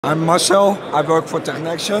I'm Marcel, I work for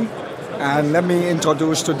TechNexion, and let me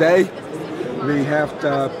introduce today. We have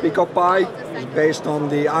the Pico Pi, based on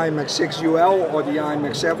the i.MX6UL or the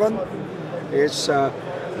i.MX7. It's a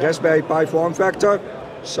Raspberry Pi form factor,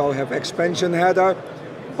 so have expansion header,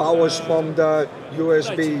 powers from the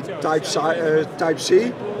USB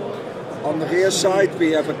Type-C. On the rear side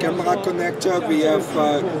we have a camera connector, we have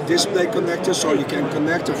a display connector, so you can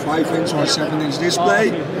connect a 5-inch or 7-inch display.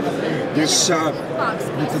 This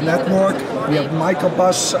with the network, we have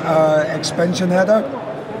microbus expansion header.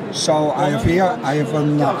 So I have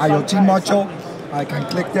an IoT module. I can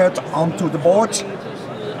click that onto the board.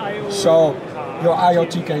 So your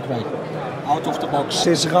IoT gateway out of the box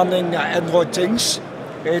is running Android Things.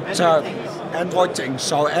 Android Things,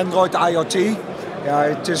 so Android IoT.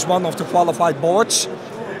 It is one of the qualified boards.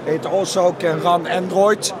 It also can run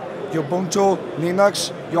Android, Ubuntu,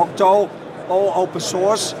 Linux, Yocto, all open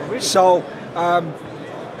source. So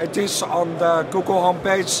it is on the Google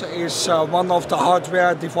homepage. Is one of the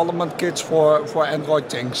hardware development kits for Android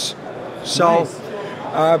Things. So,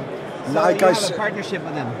 nice. Like you I have a partnership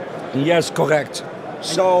with them. Yes, correct.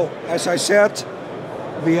 So as I said,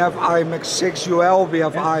 we have i.MX6UL, we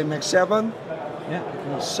have i.MX7.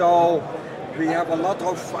 Yeah. So we have a lot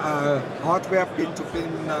of hardware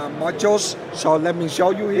pin-to-pin modules. So let me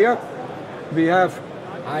show you here. We have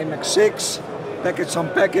i.MX6, package on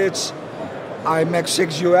package,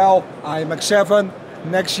 i.MX6UL, i.MX7.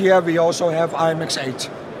 Next year we also have i.MX8.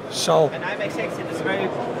 So and i.MX6 is very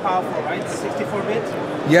powerful, right? 64-bit?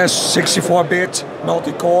 Yes, 64-bit,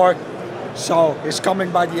 multi-core. So it's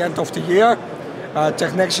coming by the end of the year.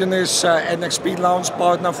 TechNexion is NXP launch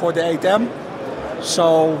partner for the 8M.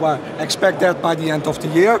 So expect that by the end of the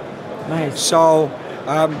year. Nice. So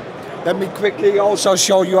let me quickly also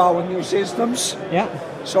show you our new systems. Yeah.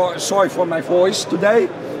 So sorry for my voice today.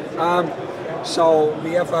 So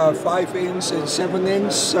we have a 5-inch and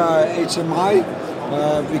 7-inch HMI.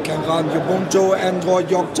 We can run Ubuntu, Android,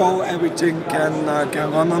 Yocto, everything can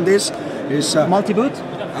run on this. It's multi-boot?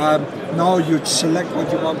 No, you select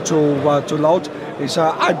what you want to load. It's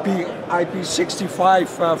a IP65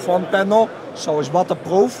 front panel, so it's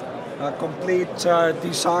waterproof. Complete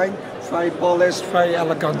design, very polished, very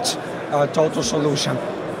elegant total solution.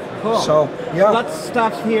 Cool. So yeah. Lots of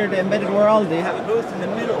stuff here, the embedded world. They have a booth in the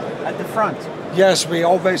middle, at the front. Yes, we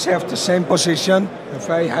always have the same position. We're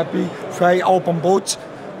very happy, very open booth,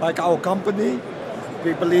 like our company.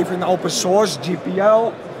 We believe in open source,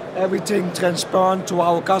 GPL, everything transparent to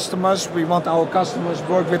our customers. We want our customers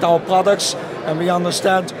work with our products, and we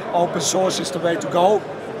understand open source is the way to go.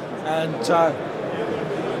 And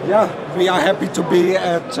yeah, we are happy to be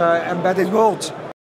at Embedded World.